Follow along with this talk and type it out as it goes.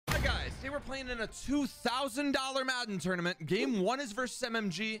Today we're playing in a $2,000 Madden tournament. Game 1 is versus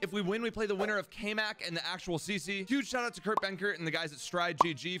MMG. If we win, we play the winner of Kmac and the actual CC. Huge shout out to Kurt Benkert and the guys at Stride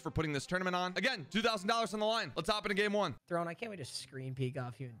GG for putting this tournament on. Again, $2,000 on the line. Let's hop into game 1. Throne, I can't wait to screen peek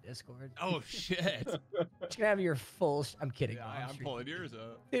off you in Discord. Oh, shit. Just gonna have your full. I'm kidding. Yeah, I'm pulling yours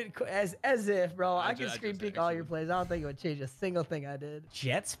up. Dude, as if, bro. I can screen peek all your plays. I don't think it would change a single thing I did.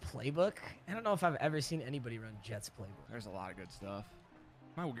 Jets playbook? I don't know if I've ever seen anybody run Jets playbook. There's a lot of good stuff.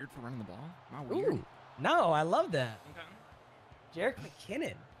 Am I weird for running the ball? Am I weird? Ooh, no, I love that. Okay. Jarek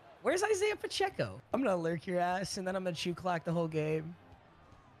McKinnon. Where's Isaiah Pacheco? I'm gonna lurk your ass and then I'm gonna chew clock the whole game.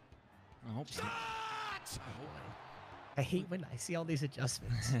 I hope so. I hate when I see all these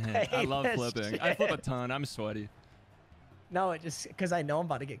adjustments. I love flipping. I flip a ton. I'm sweaty. No, it just because I know I'm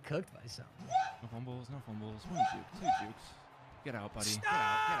about to get cooked by something. No fumbles, no fumbles. One juke, two jukes. Get out, buddy. Get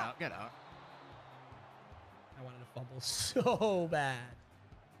out, get out, get out. I wanted to fumble so bad.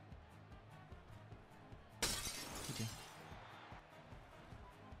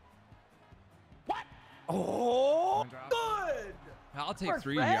 What? Oh, good. I'll take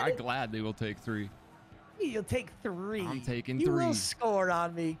 3 here. I gladly will take 3. You'll take 3. I'm taking 3. You will score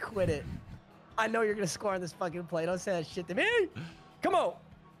on me. Quit it. I know you're going to score on this fucking play. Don't say that shit to me. Come on.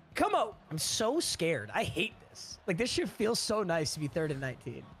 Come on. I'm so scared. I hate this. Like, this should feel so nice to be 3rd and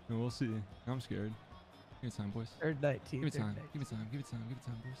 19. We'll see. I'm scared. Give me time, boys. 3rd and 19. Give me time. Give me time. Give me time. Give me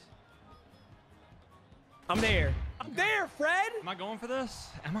time, boys. I'm there. I'm there, Fred. Am I going for this?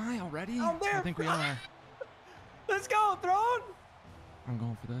 Am I already? I'm there. I think we are. Let's go, Throne. I'm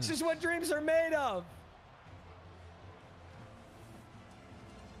going for this. This is what dreams are made of.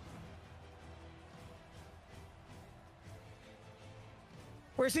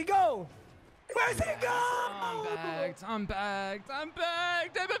 Where's he go? Where's he go? I'm bagged. I'm bagged. I'm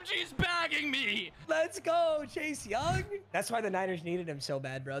bagged. MMG's bagging me. Let's go, Chase Young. That's why the Niners needed him so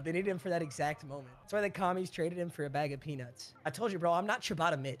bad, bro. They needed him for that exact moment. That's why the commies traded him for a bag of peanuts. I told you, bro, I'm not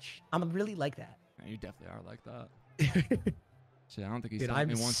Ciabatta Mitch. I'm really like that. Yeah, you definitely are like that. Shit, I don't think he's Dude,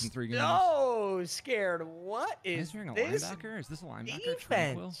 me once in 3 games. So scared. What is hearing a this? linebacker? Is this a linebacker? Defense.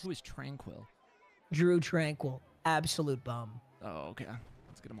 Tranquil? Who is Tranquil? Drew Tranquil. Absolute bum. Oh, okay.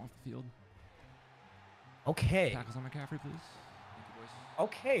 Let's get him off the field. Okay. Tackles on McCaffrey, please. Thank you, boys.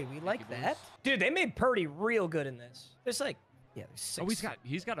 Okay, we like that. boys. Dude, they made Purdy real good in this. There's like, yeah, there's 6. Oh,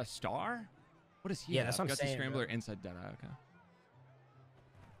 he's got a star? What is he? Yeah, that's what I'm got saying, the scrambler bro. inside dead eye, okay.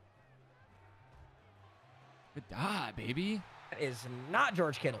 Good die, baby. That is not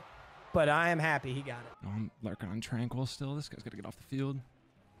George Kittle, but I am happy he got it. No, I'm lurking on Tranquil still. This guy's got to get off the field.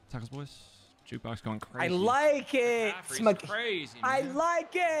 Tackles, boys. Jukebox going crazy. I like it. Crazy, man. I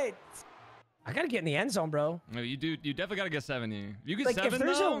like it. I got to get in the end zone, bro. No, you do. You definitely got to get 70. You get like, 7, if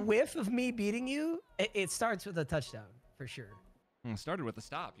there's though? a whiff of me beating you, it starts with a touchdown, for sure. Started with a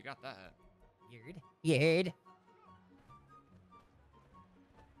stop. You got that. Weird. Weird.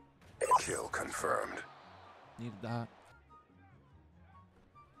 Kill confirmed. Needed that.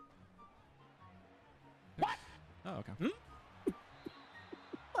 What? Oh, okay.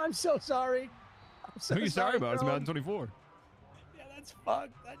 I'm so sorry. I'm so Who are you sorry about? It's bro. Madden 24. Yeah, that's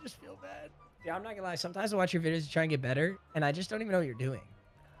fucked. I just feel bad. Yeah, I'm not gonna lie. Sometimes I watch your videos to try and get better, and I just don't even know what you're doing.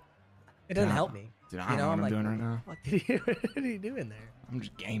 It doesn't help me. Dude, I don't know what I'm doing right now. What are you doing there? I'm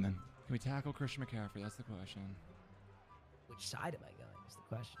just gaming. Can we tackle Christian McCaffrey? That's the question. Which side am I going is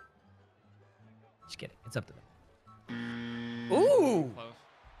the question. Just kidding. It's up to them. Ooh! Close.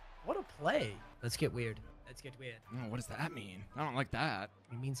 What a play. Let's get weird. Let's get weird. No, what does that mean? I don't like that.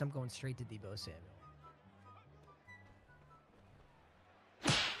 It means I'm going straight to Deebo Samuel.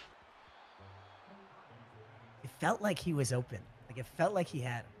 It felt like he was open. Like, it felt like he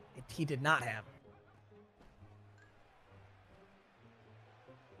had him. He did not have him.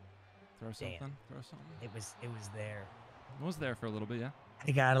 Throw something. Damn. Throw something. It was there. It was there for a little bit, yeah.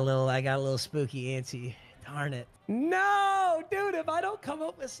 I got a little spooky antsy. Darn it. No, dude, if I don't come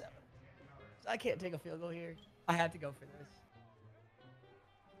up with 7, I can't take a field goal here. I have to go for this.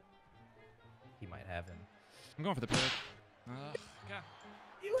 He might have him. I'm going for the pick. Okay.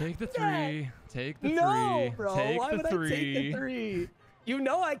 You Take the have that. 3. Take the 3. No, bro. Take Why the would 3. I take the 3? You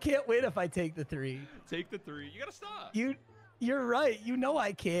know I can't win if I take the 3. Take the 3. You gotta stop. You're right. You know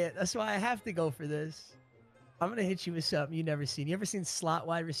I can't. That's why I have to go for this. I'm gonna hit you with something you never seen. You ever seen slot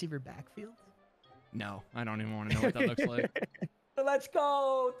wide receiver backfield? No, I don't even want to know what that looks like. Let's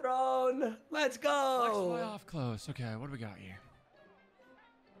go, Throne. Let's go. Flex fly off close. Okay, what do we got here?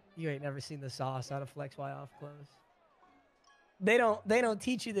 You ain't never seen the sauce out of flex Y off close. They don't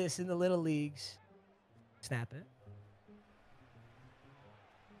teach you this in the little leagues. Snap it.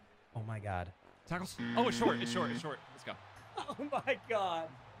 Oh my god. Tackles. Oh, it's short. It's short. It's short. Let's go. Oh my god.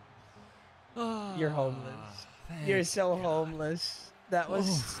 You're homeless. Thank You're so God. homeless. That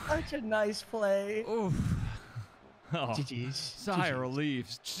was such a nice play. Oof. Oh, GG's. sigh of relief.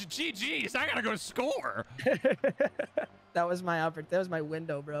 GG's. I gotta go score. That was my that was my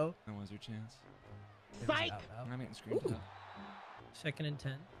window, bro. That was your chance. Spike. I'm getting screamed at. 2nd and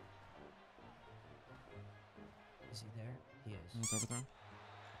 10. Is he there? He is. It's overthrown.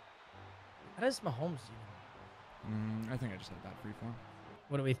 How does Mahomes do? I think I just had a bad freeform.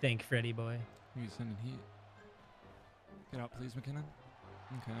 What do we think, Freddy boy? He's sending heat. Get out, please, McKinnon.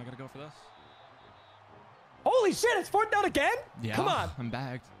 Okay, I gotta go for this. Holy shit! It's 4th down again. Yeah. Come on. I'm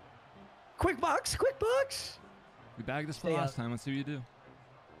bagged. Quick box. Quick box. We bagged this Stay last up. time. Let's see what you do.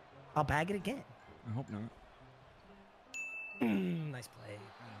 I'll bag it again. I hope not. Nice play.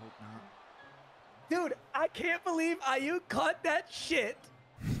 I hope not. Dude, I can't believe Ayuk caught that shit.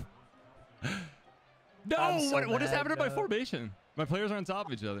 No! I'm so What is mad, happening to my bro. formation? My players are on top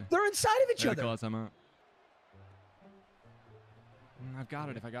of each other. They're inside of each Yeah, other. call a timeout. I've got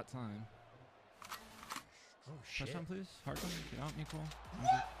it if I got time. Oh shit. Touchdown, please. Hard one. Get out, Nicole.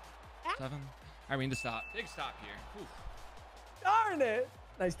 7. All right, we need to stop. Big stop here. Oof. Darn it.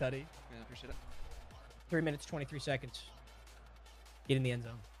 Nice tutty. Yeah, appreciate it. 3 minutes, 23 seconds. Get in the end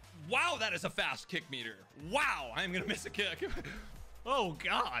zone. Wow, that is a fast kick meter. Wow, I am going to miss a kick. Oh,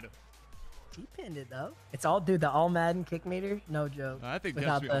 God. He pinned it though. It's all, dude, the all Madden kick meter. No joke. I think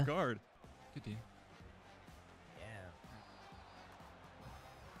Without that's me off guard. Good D. Yeah.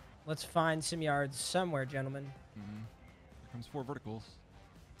 Let's find some yards somewhere, gentlemen. Here comes 4 verticals.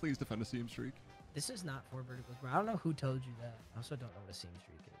 Please defend a seam streak. This is not 4 verticals, bro. I don't know who told you that. I also don't know what a seam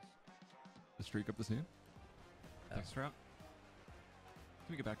streak is. The streak up the seam. Oh. Next route.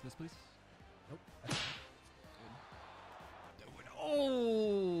 Can we get back to this, please? Nope.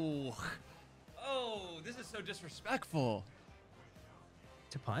 Oh! Oh, this is so disrespectful.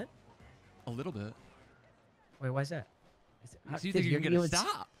 To punt? A little bit. Wait, why is that? Is it, So you think you can get a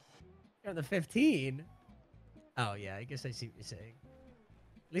stop? You're on the 15. Oh, yeah. I guess I see what you're saying.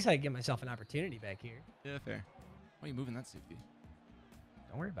 At least I can give myself an opportunity back here. Yeah, fair. Why are you moving that safety?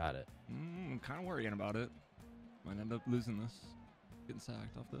 Don't worry about it. I'm kind of worrying about it. Might end up losing this. Getting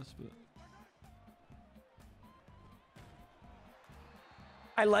sacked off this, but...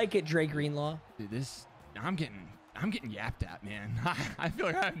 I like it, Dre Greenlaw. Dude, this... I'm getting yapped at, man. I feel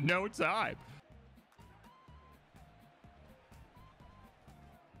like I have no time.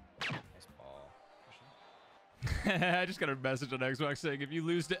 Nice ball. I just got a message on Xbox saying, if you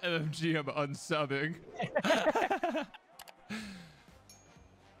lose to MMG, I'm unsubbing.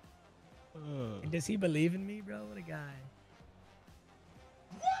 And does he believe in me, bro? What a guy.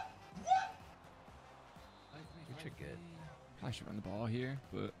 You're good. I should run the ball here,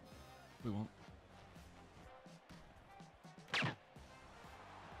 but we won't. I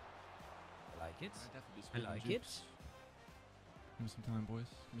like it. I like it. Give me some time, boys.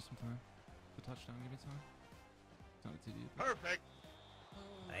 Give me some time. The touchdown, give me time. It's not a TD. Perfect.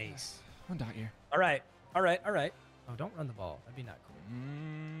 Nice. 1 dot here. All right. All right. All right. Oh, don't run the ball. That'd be not cool.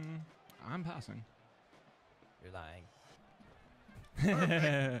 I'm passing. You're lying.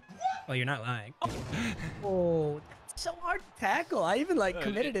 Well, you're not lying. Oh, that's so hard to tackle. I even like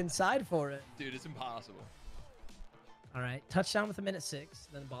committed inside for it. Dude, it's impossible. All right. Touchdown with 1:06.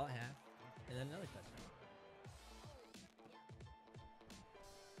 Then the ball at half. And then another touchdown.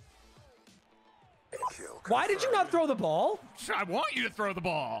 Kill Why did you not throw the ball? I want you to throw the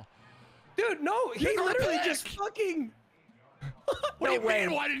ball. Dude, no. He You're literally pick. just fucking... What do you way.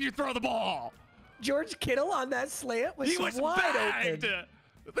 mean? Why didn't you throw the ball? George Kittle on that slant was, He was wide bagged. open.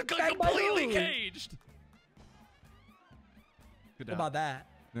 Completely by who? caged. Good How job. about that?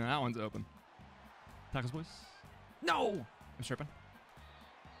 No, that one's open. Tackles, boys. No. I'm stripping.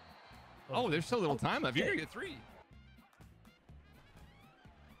 Oh, there's so little time left. You're going to get 3.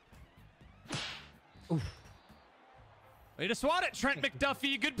 Oof. Way to swat it, Trent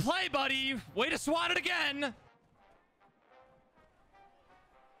McDuffie. Good play, buddy. Way to swat it again.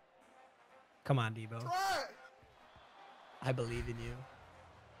 Come on, Debo. I believe in you.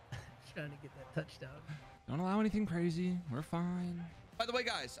 Trying to get that touchdown. Don't allow anything crazy. We're fine. By the way,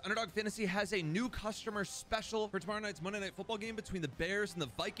 guys, Underdog Fantasy has a new customer special for tomorrow night's Monday Night Football game between the Bears and the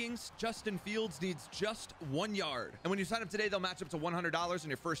Vikings. Justin Fields needs just 1 yard. And when you sign up today, they'll match up to $100 on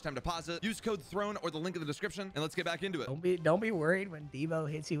your first time deposit. Use code THROWN or the link in the description, and let's get back into it. Don't be worried when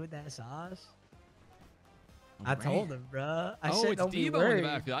Debo hits you with that sauce. I told him, bro. I said it's don't be Debo in the worried.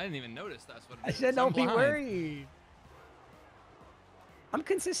 backfield. I didn't even notice that's what it I is. said don't I'm be blind. worried. I'm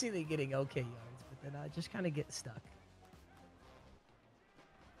consistently getting okay yards, but then I just kind of get stuck.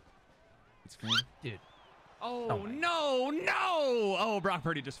 It's green. Dude, Oh, no. Oh, Brock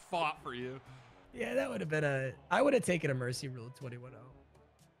Purdy just fought for you. Yeah, that would have been I would have taken a mercy rule 21-0.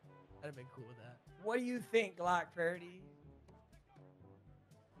 I'd have been cool with that. What do you think, Glock Purdy?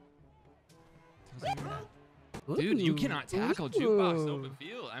 Dude, you cannot tackle jukebox open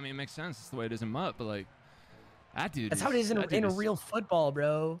field. I mean, it makes sense. It's the way it is in MUT, but like, that dude. That's how it is in a real football,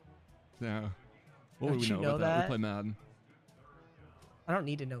 bro. Yeah. What Don't would we you know know about that? that? We play Madden. I don't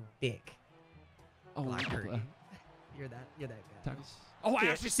need to know dick. Oh, Glock we Purdy. play You're that guy. tackles. Oh, I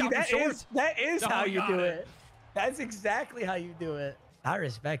Yeah, actually see, stopped him short. that is Oh, how you do God. it. That's exactly how you do it. I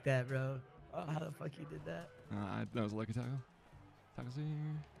respect that, bro. Oh, how the fuck you did that? That was a lucky tackle. Tackles here.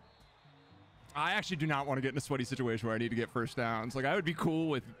 I actually do not want to get in a sweaty situation where I need to get first downs. Like, I would be cool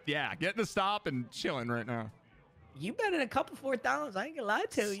with, getting a stop and chilling right now. You been in a couple fourth downs. I ain't gonna lie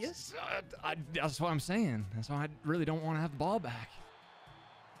to you. That's what I'm saying. That's why I really don't want to have the ball back.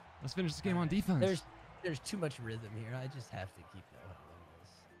 Let's finish this game on defense. There's too much rhythm here. I just have to keep going on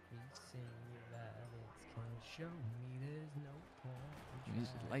this. Keep singing that it's gonna show me there's no point. He's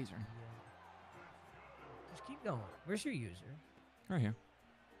laser. Just keep going. Where's your user? Right here.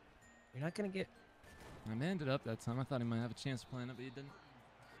 You're not gonna get. I manned it up that time. I thought he might have a chance of playing it, but he didn't.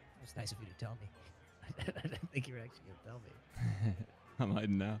 It's nice of you to tell me. I didn't think you were actually gonna tell me. I'm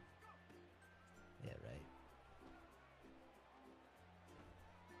hiding now. Yeah, right.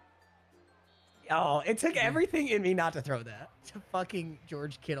 Oh, it took everything in me not to throw that to fucking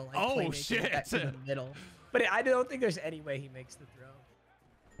George Kittle. Like, Oh, playmaking shit. back to the middle. But I don't think there's any way he makes the throw.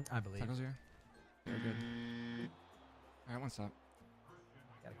 I believe. Tackles here. Very good. All right, one stop.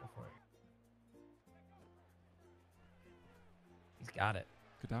 Gotta go for it. He's got it.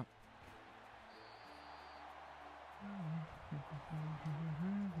 Good out.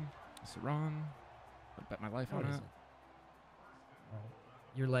 It's a run. I'd bet my life No, on it it. isn't. Oh,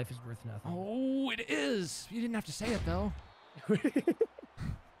 your life is worth nothing. Oh, it is. You didn't have to say it, though.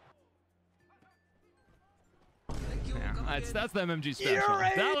 Yeah, that's the MMG special.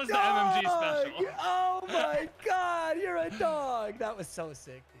 That was the MMG special. Oh my god, you're a dog. That was so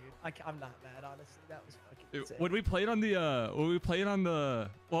sick, dude. I'm not mad, honestly. That was fucking sick. When we played on the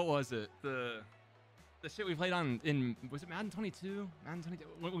what was it? The shit we played on was it Madden 22? Madden 22.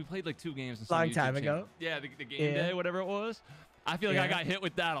 When we played like 2 games. Long time ago. Yeah, the game day, whatever it was. I feel like I got hit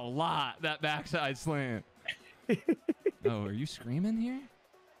with that a lot. That backside slant. Oh, are you screaming here?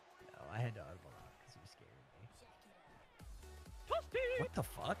 No, I had to audible out because he was scaring me. What the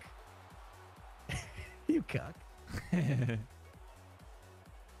fuck? You cuck.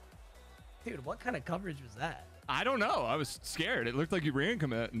 Dude, what kind of coverage was that? I don't know. I was scared. It looked like you ran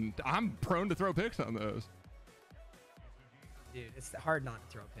commit, and I'm prone to throw picks on those. Dude, it's hard not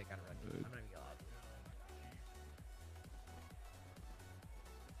to throw a pick on a run. I'm not even gonna lie to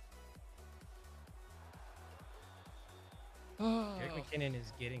you. Eric McKinnon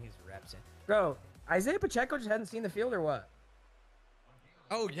is getting his reps in. Bro, Isaiah Pacheco just hadn't seen the field or what?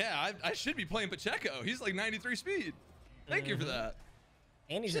 Oh, yeah. I should be playing Pacheco. He's like 93 speed. Thank you for that.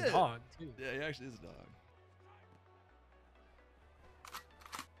 And he's Shit. a dog, too. Yeah, he actually is a dog.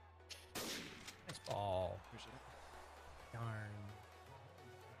 Nice ball. Darn.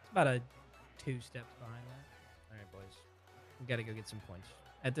 It's about a 2 steps behind that. All right, boys. We got to go get some points.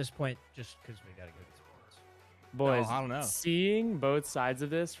 At this point, just because we got to go get some points. Boys, I don't know. Seeing both sides of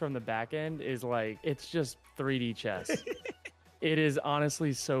this from the back end is like, it's just 3D chess. It is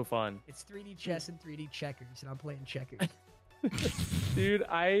honestly so fun. It's 3D chess and 3D checkers, and I'm playing checkers. Dude,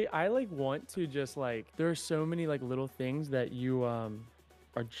 I like want to just like, there are so many like little things that you are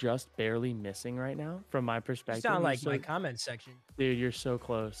just barely missing right now from my You perspective. sound like So- my comment section. Dude, you're so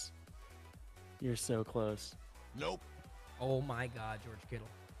close. You're so close. Nope. Oh my God, George Kittle.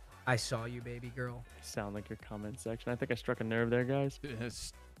 I saw you, baby girl. You sound like your comment section. I think I struck a nerve there, guys.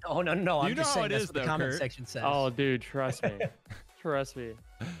 Yes. Oh, no. I'm You just know saying how it that's is, what the though, comment Kurt. section says. Oh, dude, trust me. Trust me.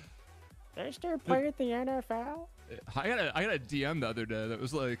 They still play at the NFL? I got a DM the other day that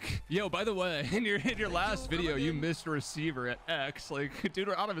was like, "Yo, by the way, in your last video, you missed a receiver at X." Like, dude,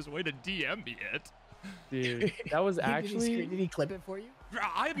 we're out of his way to DM me it. Dude, that was Did actually... he clip it for you?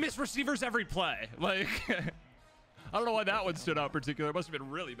 I miss receivers every play. Like, I don't know why that one stood out particular. It must have been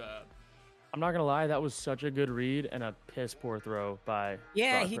really bad. I'm not gonna lie, that was such a good read and a piss poor throw by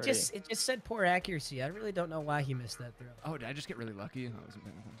Yeah, Brock Purdy. it just said poor accuracy. I really don't know why he missed that throw. Oh, did I just get really lucky? I wasn't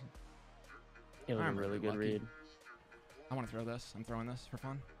paying attention. It was a I'm really really good lucky. read. I want to throw this. I'm throwing this for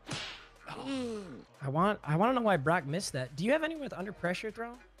fun. I want to know why Brock missed that. Do you have anyone with under pressure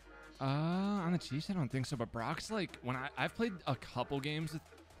throw? On the Chiefs, I don't think so. But Brock's like, when I've played a couple games with,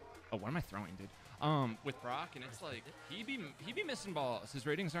 oh, what am I throwing, dude? With Brock, and it's like he be missing balls. His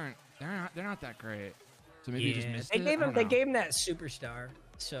ratings they're not that great. So maybe he just missed they it. gave I him. don't They know. gave him that superstar.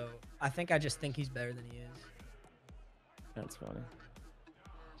 So I just think he's better than he is. That's funny.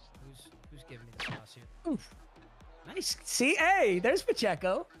 Who's giving me the sauce here? Oof. Nice. See, hey, there's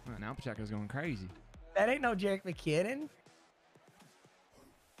Pacheco. Oh, now Pacheco's going crazy. That ain't no Jerick McKinnon.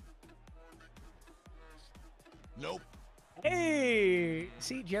 Nope. Hey,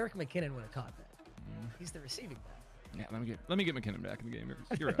 see, Jerick McKinnon would have caught that. He's the receiving back. Yeah, let me get McKinnon back in the game.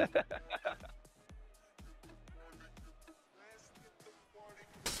 You're right.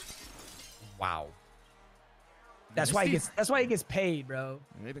 Wow. That's why he gets paid, bro.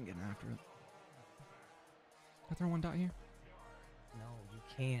 Yeah, they've been getting after it. Can I throw one dot here? No, you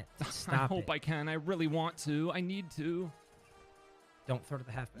can't. I Stop hope it. I can. I really want to. I need to. Don't throw to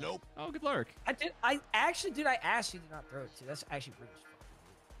the halfback. Nope. Oh, good luck. I asked you to not throw it to. That's actually rude as fuck.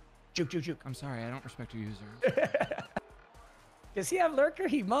 Juke, juke, juke. I'm sorry. I don't respect your user. Does he have lurker?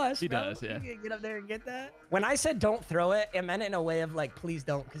 He must. He bro. does, yeah. He can get up there and get that. When I said don't throw it, it meant it in a way of like, please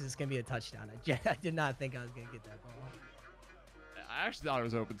don't, because it's gonna be a touchdown. I did not think I was gonna get that ball. I actually thought it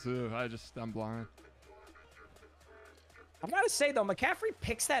was open too. I'm blind. I gotta say though, McCaffrey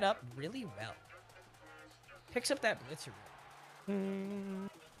picks that up really well. Picks up that blitzer.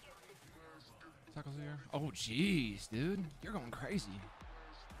 Tackles here. Oh, jeez, dude. You're going crazy.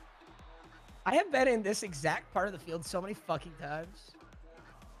 I have been in this exact part of the field so many fucking times.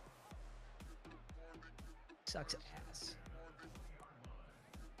 Sucks ass.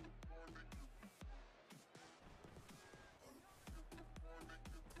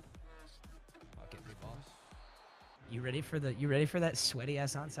 Fuck it, we balls. You ready for that sweaty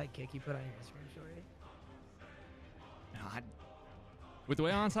ass onside kick you put on your Instagram story? No, with the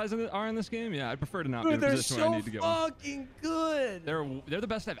way onsides are in this game, yeah, I'd prefer to not be in Dude, a they're position where I so need to get one. fucking good. They're the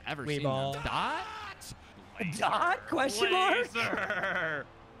best I've ever We seen. ball. Them. Dot? Dot? Question mark? Laser.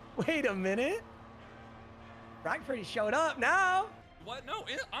 Wait a minute. Rockford showed up now. What? No,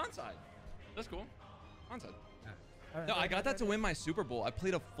 onside. That's cool. Onside. All right, No, all I right, got that to win my Super Bowl. I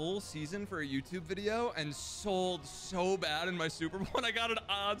played a full season for a YouTube video and sold so bad in my Super Bowl, and I got an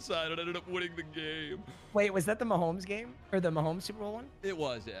onside and ended up winning the game. Wait, was that the Mahomes game or the Mahomes Super Bowl one? It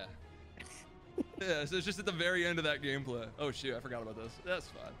was, yeah. Yeah, so it's just at the very end of that gameplay. Oh shoot, I forgot about this. That's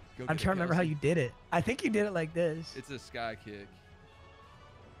fine. Go I'm get it, trying to remember how Kelsey. you did it. I think you did it like this. It's a sky kick.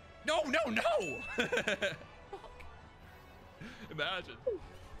 No, no, no! Imagine.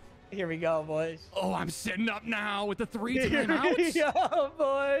 Here we go, boys. Oh, I'm sitting up now with the 3 Here timeouts. we go,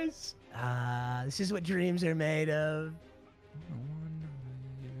 boys. This is what dreams are made of.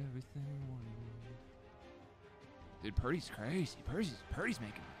 Dude, Purdy's crazy. Purdy's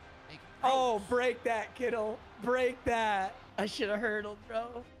making. Oh, break that, Kittle. Break that. I should have hurdled,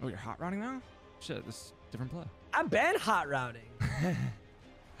 bro. Oh, you're hot rodding now? Shit, this is a different play. I've been hot routing.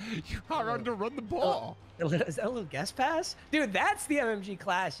 You hot rodding to run the ball. Is that a little guest pass? Dude, that's the MMG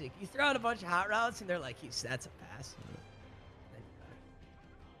classic. You throw out a bunch of hot routes and they're like, that's a pass.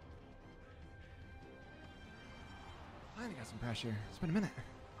 I think I got some pressure. It's been a minute.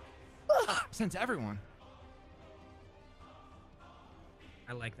 Sent to everyone.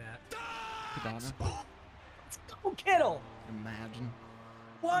 I like that. Kadana. Oh, Kittle. Imagine.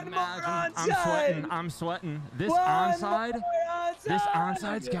 One more onside. I'm sweating. This One onside. more This onside.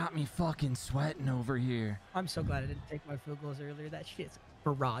 onside's got me fucking sweating over here. I'm so glad I didn't take my field goals earlier. That shit's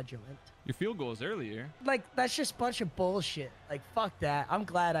fraudulent. Your field goals earlier. Like, that's just a bunch of bullshit. Like, fuck that. I'm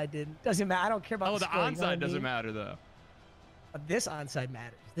glad I didn't. Doesn't matter. I don't care about Oh, the the score, you know what I onside doesn't mean? matter though. But this onside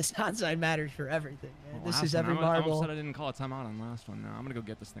matters. This onside matters for everything, man. Well, This last is one, every I'm marble. upset I didn't call a timeout on the last one. Now I'm gonna go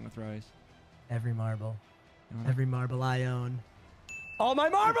get this thing with Rice. Every marble. You know what? Every marble I own. All my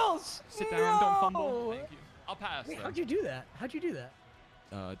marbles! Sit down, don't fumble. No! Thank you. I'll pass. Wait, though. how'd you do that? How'd you do that?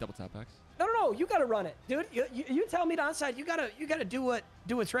 Double tap X. No. You gotta run it, dude. You tell me to onside. You gotta do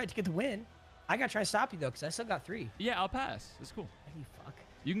what's right to get the win. I gotta try to stop you though, cause I still got 3. Yeah, I'll pass. It's cool. You fuck.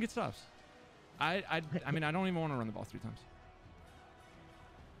 You can get stops. I mean, I don't even want to run the ball 3 times.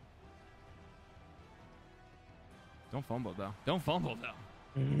 Don't fumble though. Don't fumble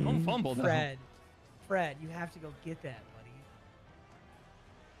though. Don't fumble though. Fred, you have to go get that, buddy.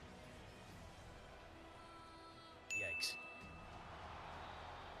 Yikes.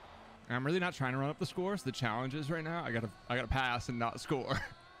 I'm really not trying to run up the scores. The challenge is right now I gotta pass and not score.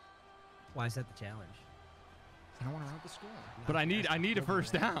 Why is that the challenge? I don't want to run up the score. But I need a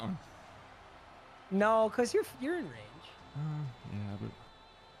first down. No, cause you're in range. Yeah, but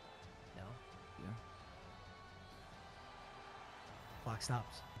No. yeah. Clock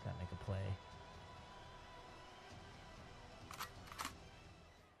stops. Gotta make a play.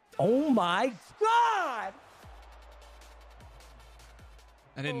 Oh my God!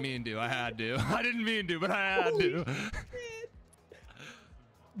 I didn't mean to. I had to. I didn't mean to, but I had to.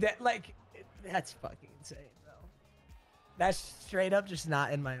 That's fucking insane, bro. That's straight up just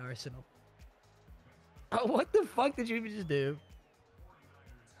not in my arsenal. Oh, what the fuck did you even just do?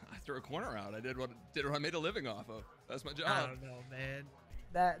 I threw a corner out. I did what I made a living off of. That's my job. I don't know, man.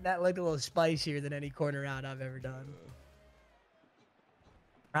 That looked a little spicier than any corner out I've ever done.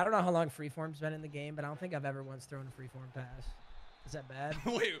 I don't know how long freeform's been in the game, but I don't think I've ever once thrown a freeform pass. Is that bad?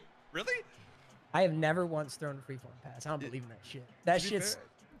 Wait, really? I have never once thrown a freeform pass. I don't believe in that shit.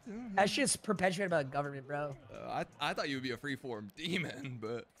 That shit's perpetuated by the government, bro. I thought you would be a freeform demon,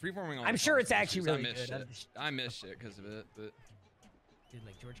 but freeforming on I'm the sure it's console actually issues, really I miss good. shit. I miss shit because of it, but Dude,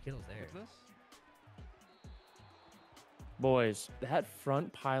 like George Kittle's there. what's this? Boys, that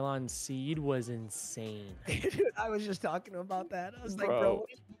front pylon seed was insane. Dude, I was just talking about that. I was like, Bro. bro, what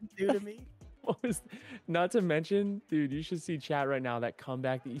did you do to me? What was, not to mention, dude, you should see chat right now, that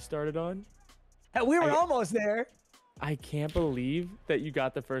comeback that you started on. Hell, we were almost there. I can't believe that you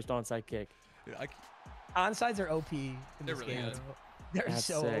got the first onside kick. Dude, Onsides are OP in They're this really game, good. bro. They're That's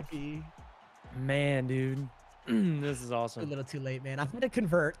so sick. OP. Man, dude. This is A awesome. little too late, man. I had to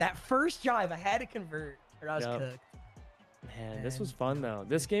convert. That first drive, I had to convert, or I was Yep. cooked. Man, this was And- fun, though.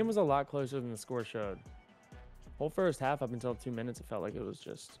 This game was a lot closer than the score showed. Whole first half, up until 2 minutes, it felt like it was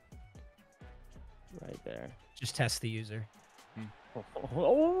just right there. Just test the user.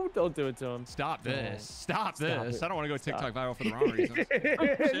 Oh, don't do it to him. Stop this. Stop Stop this. it. I don't want to go Stop. TikTok viral for the wrong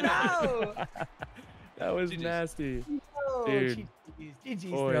reasons. No! That was GG's. nasty. No, Dude. GG's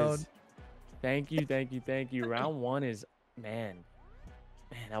Boys, thrown. thank you. Round one is, man,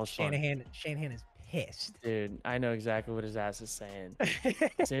 that was fun. Shanahan is pissed. Dude, I know exactly what his ass is saying.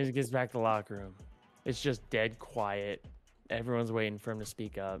 As soon as he gets back to the locker room, it's just dead quiet. Everyone's waiting for him to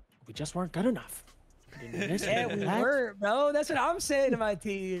speak up. We just weren't good enough. Didn't listen Yeah, to we that. were, bro. That's what I'm saying to my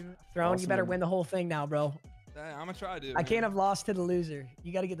team. Throne, you better Awesome. win the whole thing now, bro. I'm gonna try to. I can't have lost to the loser.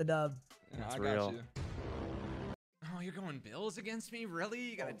 You got to get the dub. That's I got real. you. Oh, you're going Bills against me? Really?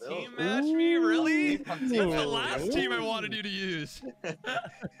 You got a Bills. team match me? Really? That's the Ooh. last team I wanted you to use.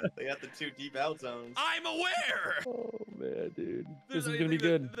 They got the 2 deep out zones. I'm aware. Oh man, dude, There's this is gonna be anything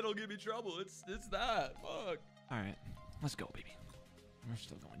good. That'll give me trouble. It's that. Fuck. All right, let's go, baby. We're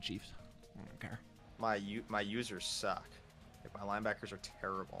still going Chiefs. I don't care. My users suck. Like, my linebackers are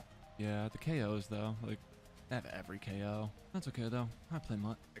terrible. Yeah, the KOs though. Like, I have every KO. That's okay though. I play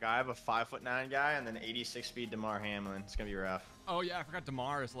Mutt. Like, I have a 5'9" guy and then 86 speed DeMar Hamlin. It's gonna be rough. Oh yeah, I forgot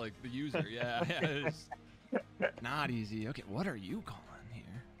Damar is like the user. Yeah, yeah, it's not easy. Okay, what are you calling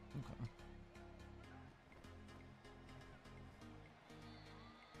here? Okay.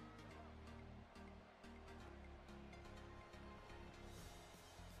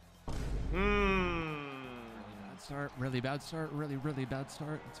 Bad start. Really bad start. Really, really bad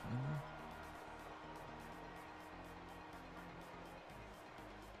start. It's fine.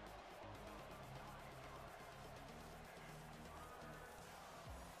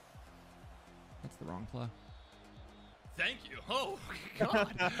 That's the wrong play. Thank you. Oh,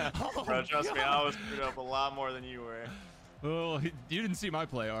 God. Oh, Bro, trust me, God. I was screwed up a lot more than you were. Oh, you didn't see my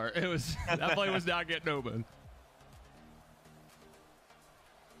play art. It was that play was not getting open.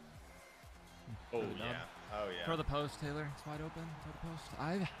 Oh Good yeah. job. Oh yeah. Throw the post, Taylor. It's wide open. Throw the post.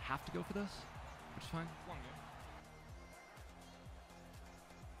 I have to go for this, which is fine. Long game.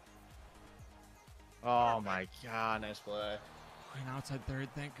 Oh my god, nice play. An outside third,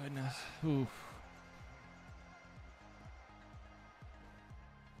 thank goodness. Oof.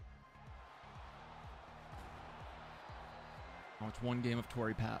 Oh, it's one game of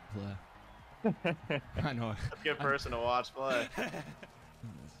Tory Pat play. I know. That's a good person to watch play. This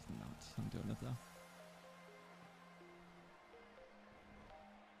is nuts. I'm doing it though.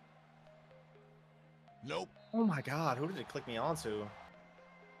 Nope. Oh my god, who did it click me onto?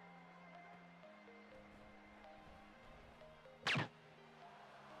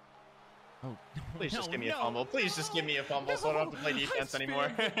 Oh, Please just no, give me a no. fumble. Please just give me a fumble so I don't have to play defense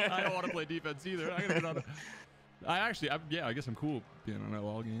anymore. I don't want to play defense either. I gotta get on. Yeah, I guess I'm cool being on an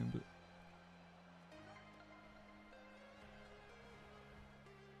all game, but.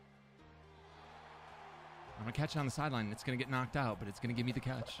 I'm gonna catch it on the sideline. It's gonna get knocked out, but it's gonna give me the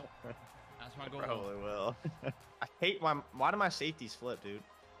catch. That's my goal. Probably will. I hate why do my safeties flip, dude?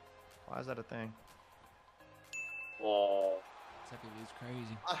 Why is that a thing? Oh. Except is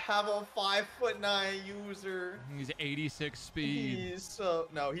crazy. I have a 5'9" user. He's 86 speed. He's so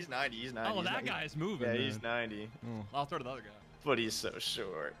he's 90. He's 90. Oh, He's that 90. guy's moving. Yeah, man. he's 90. Oh, I'll throw to the other guy. But he's so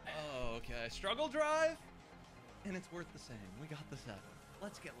short. Oh, okay. Struggle drive, and it's worth the same. We got the 7.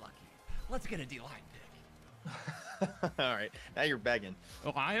 Let's get lucky. Let's get a D-line pick. All right, now you're begging.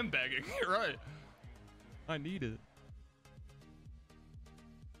 Oh, I am begging. You're right. I need it.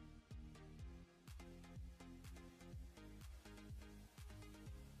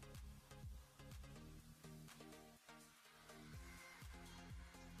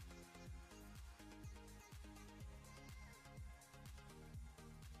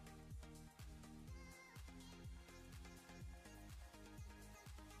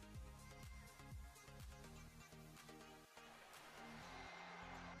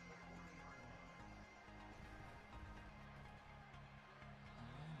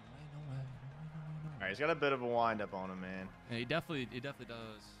 All right, he's got a bit of a wind up on him, man. Yeah, he definitely does.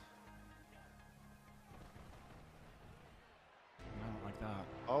 I don't like that.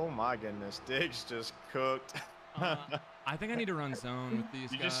 Oh my goodness, Diggs just cooked. I think I need to run zone with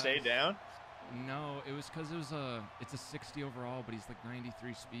these You guys. just stay down? No, it was because it's a 60 overall, but he's like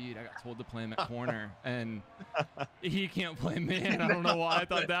 93 speed. I got told to play him at corner, and he can't play man. I don't know why I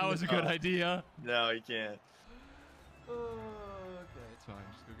thought that was a good idea. No, he can't. Okay, it's fine.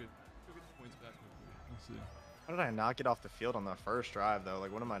 Just go get the points back quickly. We'll see. How did I not get off the field on the first drive, though?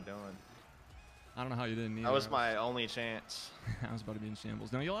 Like, what am I doing? I don't know how you didn't. That was my only chance. I was about to be in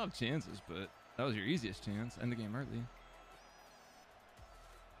shambles. No, you'll have chances, but that was your easiest chance. End the game early.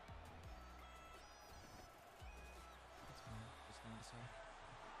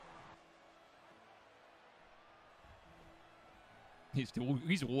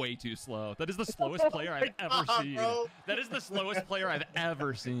 He's way too slow. That is the slowest player I've ever seen. Bro. That is the slowest player I've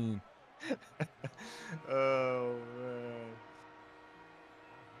ever seen. Oh, man.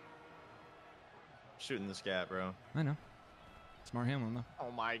 Shooting this gap, bro. I know. Smart Hamlin, though.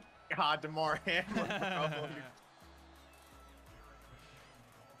 Oh, my God, DeMar Hamlin, bro.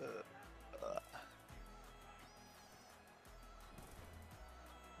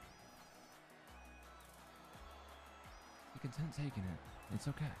 Be content taking it. It's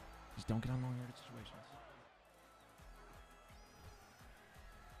okay. Just don't get on long yardage situations.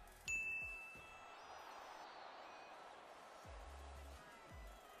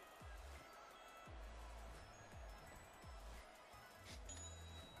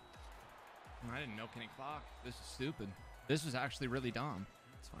 I didn't know Kenny Clock. This is stupid. This was actually really dumb.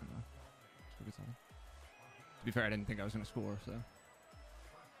 It's fine though. Still good something. To be fair, I didn't think I was gonna score, so.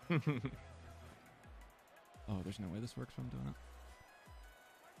 Oh, there's no way this works when I'm doing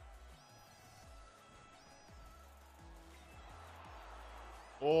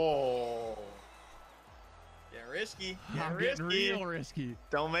it. Oh. Get risky. Get I'm risky. getting real risky.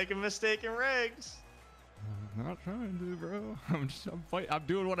 Don't make a mistake in regs. I'm not trying to, bro. I'm fighting. I'm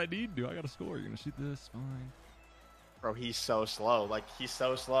doing what I need to do. I gotta score. You're gonna shoot this. Fine. Bro, he's so slow. Like, he's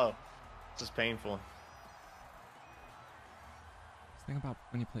so slow. It's just painful. Just think about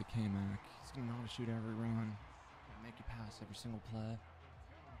when you play Kmac. He's gonna know how to shoot every run. Gonna make you pass every single play.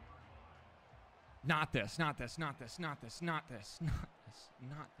 Not this. Not this. Not this. Not this. Not this. Not this.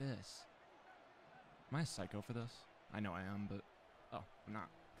 Not this. Am I a psycho for this? I know I am, but oh, I'm not.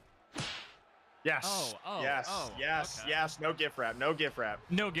 Yes. Oh, yes. oh, yes. okay. Yes. No gift wrap. No gift wrap.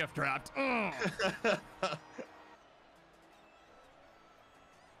 No gift wrapped.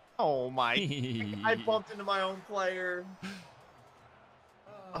 Oh my! I bumped into my own player.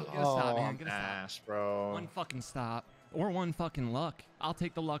 Get a stop, man. Get a stop. Ass, bro. One fucking stop. Or one fucking luck. I'll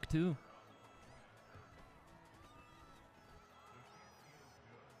take the luck too.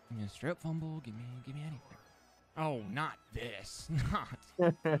 Give me a strip fumble. Give me anything. Oh, not this. Not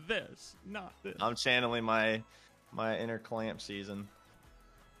this. Not this. I'm channeling my inner clamp season.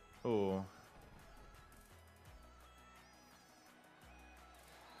 Ooh.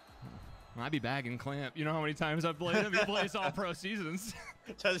 I'd be bagging Clamp. You know how many times I've played him? He plays all pro seasons.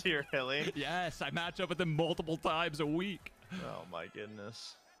 Does he really? Yes, I match up with him multiple times a week. Oh my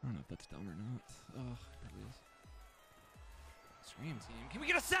goodness. I don't know if that's dumb or not. Oh, it probably is. Scream team. Can we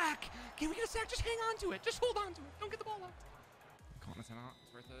get a sack? Can we get a sack? Just hang on to it. Just hold on to it. Don't get the ball out. I'm calling this out.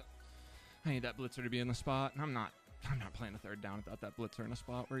 It's worth it. I need that blitzer to be in the spot. I'm not playing a third down without that blitzer in a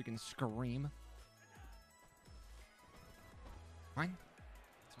spot where he can scream. Fine.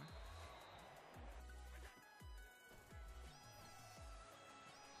 It's fine.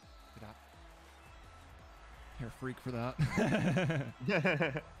 Get out. You're a freak for that.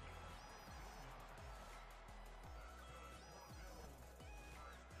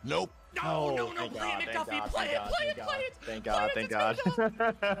 Nope. No, thank play it, God, McDuffie. thank Play it, God, play it, thank play it. Thank God, thank God.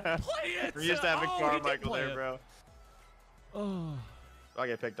 Play it. We're used to having Oh, he did Carmichael play there, it. bro. Oh. If I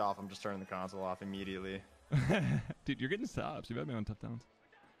get picked off, I'm just turning the console off immediately. Dude, you're getting stops. You've had me on tough downs.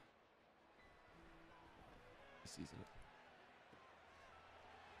 He sees it.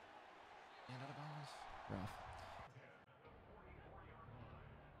 And out of bounds. Rough.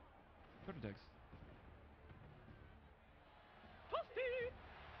 Go to Diggs.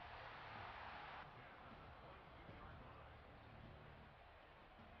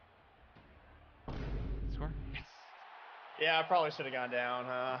 Score? Yes. Yeah, I probably should have gone down,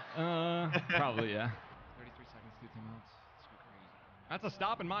 huh? Probably, yeah. 33 seconds, 2 timeouts. Let's go crazy. That's a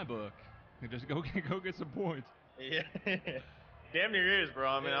stop in my book. Just go get some points. Yeah. Damn near is, bro.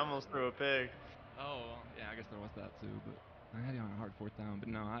 I mean, I almost threw a pig. Oh, well, yeah, I guess there was that too, but I had you on a hard 4th down. But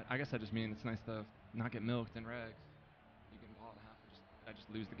no, I guess I just mean it's nice to not get milked in regs. You can ball at half, I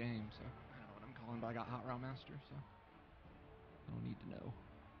just lose the game, so I don't know what I'm calling, but I got hot route master, so I don't need to know.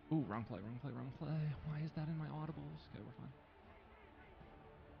 Ooh, wrong play, wrong play, wrong play. Why is that in my audibles? Okay, we're fine.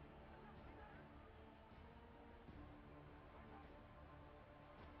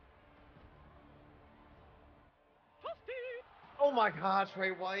 Oh my God, Trey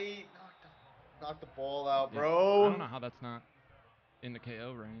White knocked the ball out, Yeah, bro. I don't know how that's not in the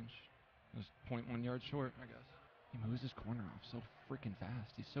KO range. It was 0.1 yards short, I guess. He moves his corner off so freaking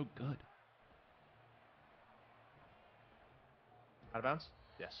fast. He's so good. Out of bounds?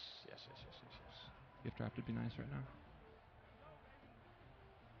 Yes, yes, yes, yes, yes, yes. Gift draft would be nice right now.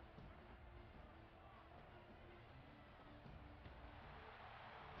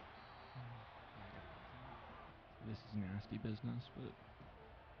 This is nasty business, but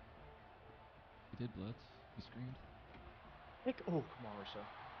he did blitz. He screened. Oh, come on, Russo.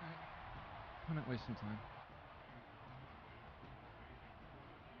 Alright. Why not waste some time?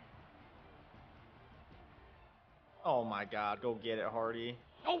 Oh my God, go get it, Hardy.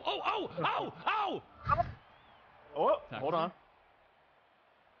 Oh, oh, oh, oh, oh! Oh, Tackles hold on.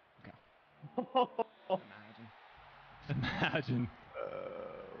 Okay. Imagine.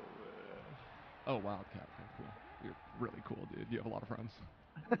 Oh, Wildcat. Okay, cool. You're really cool, dude. You have a lot of friends.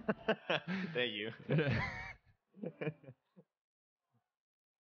 Thank you.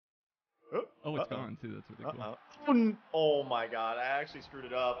 Oh, it's gone too. That's really cool. Oh my God, I actually screwed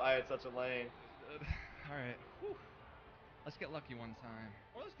it up. I had such a lane. All right. Whew. Let's get lucky one time.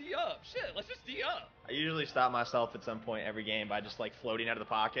 Or let's D up. Shit, let's just D up. I usually stop myself at some point every game by just like floating out of the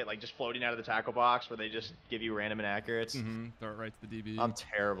pocket, like just floating out of the tackle box where they just give you random inaccurates. Throw it right to the DB. I'm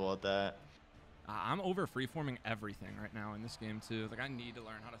terrible at that. I'm over freeforming everything right now in this game too. Like I need to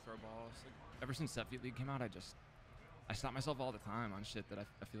learn how to throw balls. Like ever since Set Feet League came out, I stop myself all the time on shit that I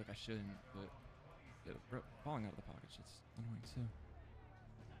feel like I shouldn't. But yeah, falling out of the pocket shit's annoying too.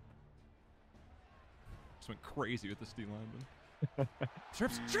 Just went crazy with the Steel lineman.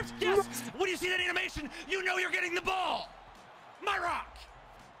 Trips, yes! When you see that animation, you know you're getting the ball! My rock!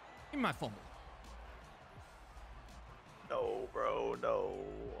 Give me my fumble. No, bro, no.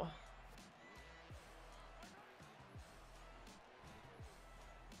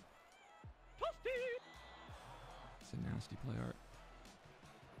 It's a nasty play art.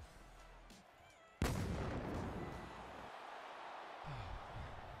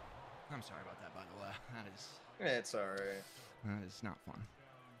 I'm sorry about that, by the way. It's all right. That is not fun.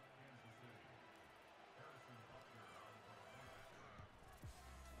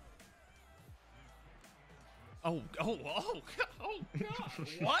 Oh, God.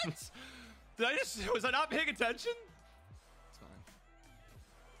 What? Was I not paying attention? It's fine.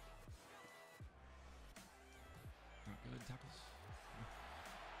 Not good tackles.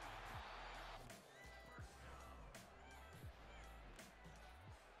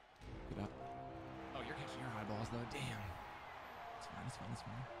 Get up. Oh, you're catching your high balls, though. Damn. It's fine.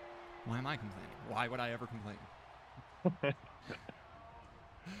 Why am I complaining? Why would I ever complain? All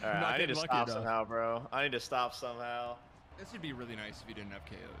right, I need to stop somehow, bro. I need to stop somehow. This would be really nice if you didn't have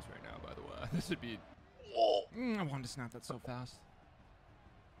KOs right now, by the way. This would be... I wanted to snap that so fast.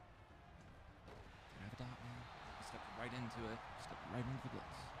 I have a dot, man. I stepped right into it. Stepped right into the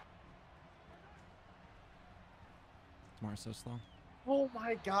blitz. Tomorrow's so slow. Oh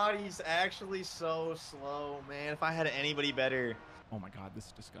my God, he's actually so slow, man. If I had anybody better. Oh my God, this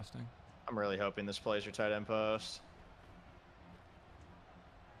is disgusting. I'm really hoping this plays your tight end post.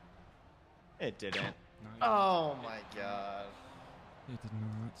 It didn't. Oh my God. It did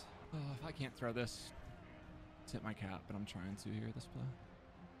not. Oh, if I can't throw this, tip my cap, but I'm trying to here this play.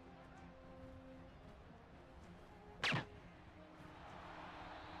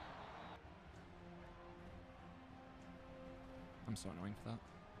 I'm so annoying for that.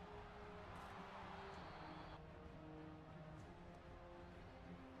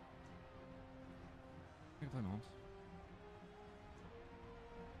 I can play Mahomes.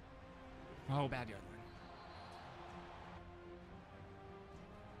 Oh, bad yard line.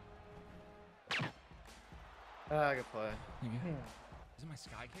 Good play. Thank you. Is it my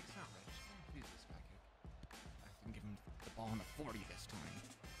sky kick? It's not right. Please, the sky kick. ball on the 40 this time.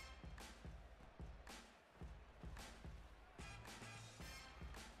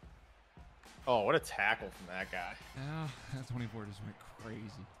 Oh, what a tackle from that guy. Yeah, that 24 just went crazy.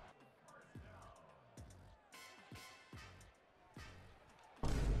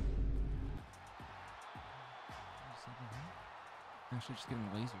 Actually, just getting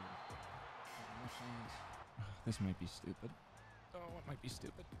lazy. Oh, this might be stupid. Oh, it might be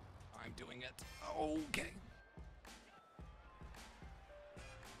stupid. I'm doing it. Okay.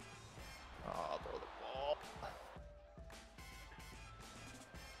 Oh, throw the ball.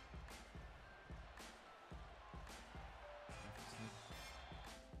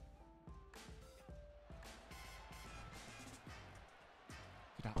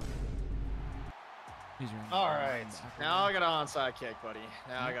 Get out. He's running. All right. Now I got an onside kick, buddy.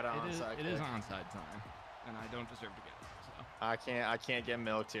 Now I got an onside kick. It is onside time, and I don't deserve to get it. So. I can't get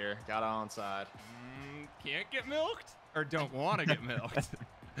milked here. Got an onside. Can't get milked, or don't want to get milked.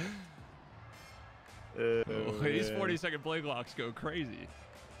 These 40-second play clocks go crazy.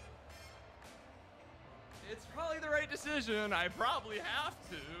 It's probably the right decision. I probably have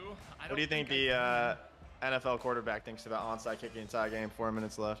to. What do you think the NFL quarterback thinks about onside kicking the entire game? 4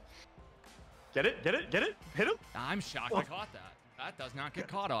 minutes left. Get it, get it, get it. Hit him. I'm shocked I caught that. That does not get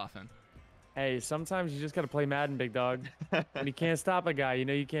caught often. Hey, sometimes you just got to play Madden, big dog. When you can't stop a guy, you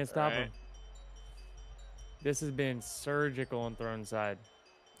know you can't stop him. This has been surgical on thrown side.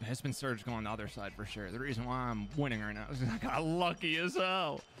 It's been surgical on the other side for sure. The reason why I'm winning right now is I got lucky as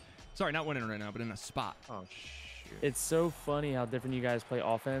hell. Sorry, not winning right now, but in a spot. Oh, shoot. It's so funny how different you guys play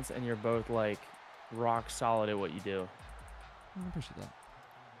offense, and you're both like rock solid at what you do. I appreciate that.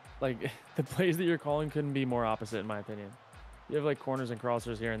 Like the plays that you're calling couldn't be more opposite, in my opinion. You have like corners and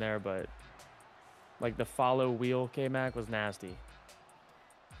crossers here and there, but like the follow wheel Kmac was nasty.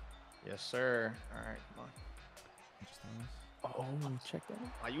 Yes, sir. All right, come on. Oh, check that.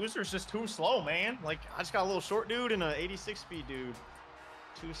 My user's just too slow, man. Like, I just got a little short dude and an 86 speed dude.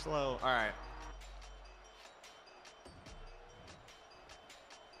 Too slow. All right.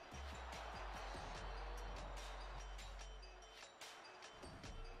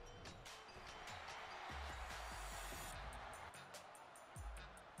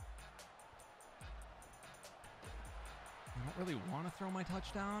 I don't really want to throw my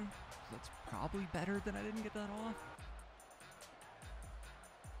touchdown. That's probably better than I didn't get that off.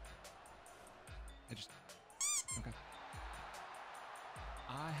 Okay.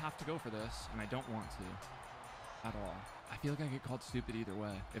 I have to go for this, and I don't want to at all. I feel like I get called stupid either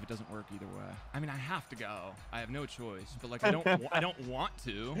way if it doesn't work either way. I mean, I have to go. I have no choice, but like I don't want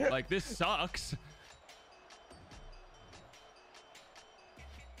to. Like this sucks.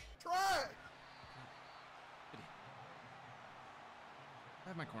 Try. I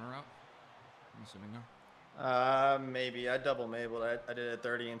have my corner out. I'm assuming now. Maybe. I double mabled. I did a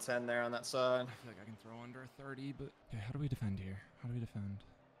 30 and 10 there on that side. I feel like I can throw under a 30, but okay, how do we defend here? How do we defend?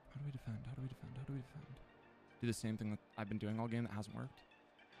 How do we defend? How do we defend? How do we defend? Do the same thing that I've been doing all game that hasn't worked.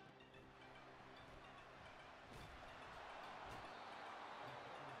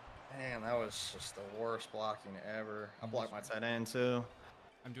 Man, that was just the worst blocking ever. I blocked my tight end too.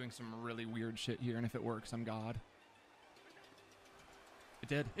 I'm doing some really weird shit here, and if it works, I'm God. It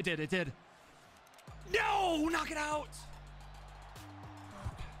did. It did. It did. No! Knock it out!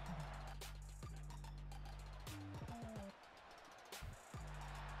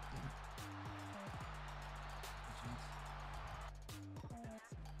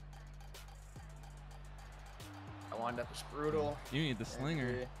 I wound up as brutal. You need the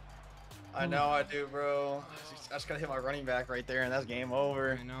slinger. I know I do, bro. I just gotta hit my running back right there, and that's game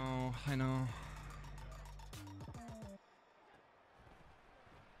over. I know. I know.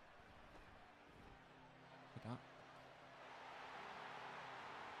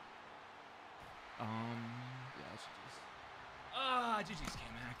 Yeah, it's just... GG's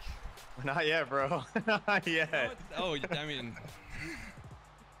Kmac. Not yet, bro. Not yet. Oh, I mean...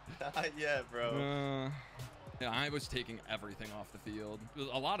 Not yet, bro. Yeah, I was taking everything off the field. It was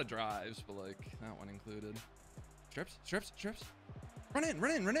a lot of drives, but like, that one included. Strips, strips, strips. Run in,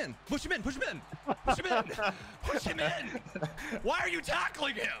 run in, run in. Push him in, push him in. Push him in. Push him in. Why are you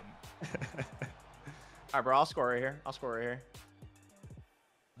tackling him? All right, bro. I'll score right here. I'll score right here.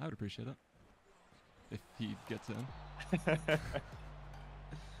 I would appreciate it if he gets in.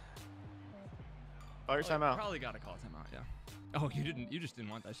 Oh, your timeout. Probably got to call timeout, yeah. Oh, you just didn't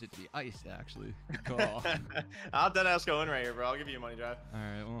want that shit to be iced, actually. Good call. I'll dead ass go in right here, bro. I'll give you a money drive. All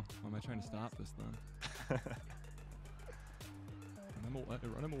right, well, am I trying to stop this then? Run him away,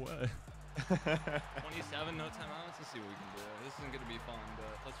 run him away. 27, no timeouts. Let's see what we can do. This isn't gonna be fun,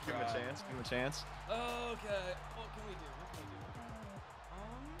 but let's Give try. him a chance. Give him a chance. Okay. What can we do? What can we do?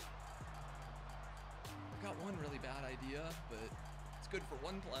 I've got one really bad idea, but it's good for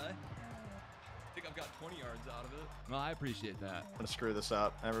one play. I think I've got 20 yards out of it. Well, I appreciate that. I'm gonna screw this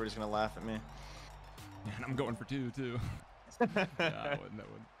up. Everybody's gonna laugh at me. And I'm going for 2 too. Yeah, I wouldn't. That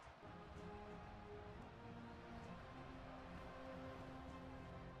would.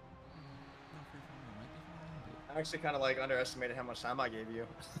 I actually kind of like underestimated how much time I gave you.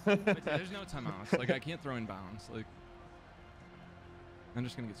 But there's no timeouts. Like I can't throw in bounds. Like I'm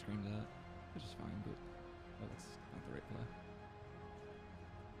just gonna get screamed at, which is fine. But that's not the right play.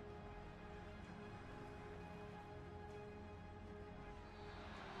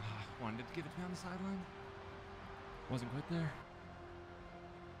 Wanted to give it to me on the sideline. Wasn't quite there.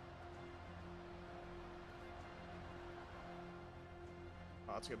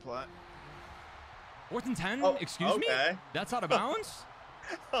 Oh, that's a good play. 4th and 10? Oh, Excuse me? okay. That's out of bounds?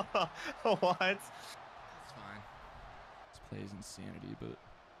 What? It's fine. This play is insanity, but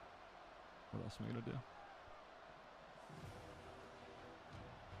what else am I going to do?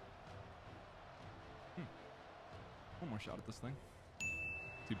 One more shot at this thing.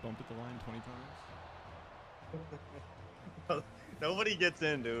 He bumped at the line 20 times. Nobody gets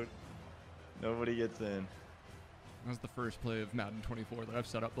in, dude. Nobody gets in. That was the first play of Madden 24 that I've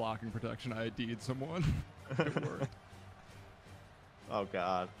set up blocking protection. I ID'd someone. It worked. Oh,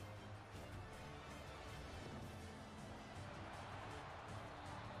 God.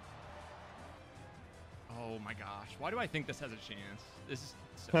 Oh my gosh. Why do I think this has a chance? This is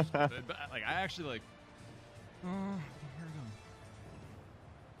so stupid. But like I actually like here we go.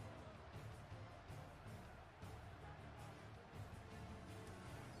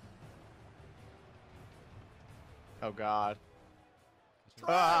 Oh, God.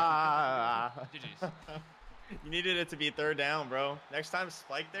 Ah. GG's. You needed it to be 3rd down, bro. Next time,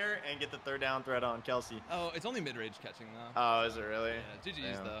 spike there and get the 3rd down threat on Kelsey. Oh, it's only mid-range catching though. Oh, is it really? Yeah,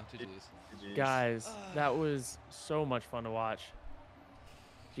 GG's Damn. though. GG's. GG's. Guys, that was so much fun to watch.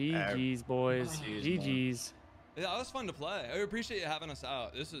 GG's, boys. GG's. Yeah, that was fun to play. I appreciate you having us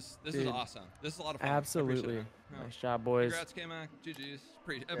out. This is awesome. This is a lot of fun. Absolutely. Yeah. Nice job, boys. Congrats, Kmac. GG's.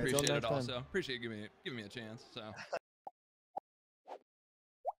 Appreciate until it next time. also. Appreciate you giving me a chance. So.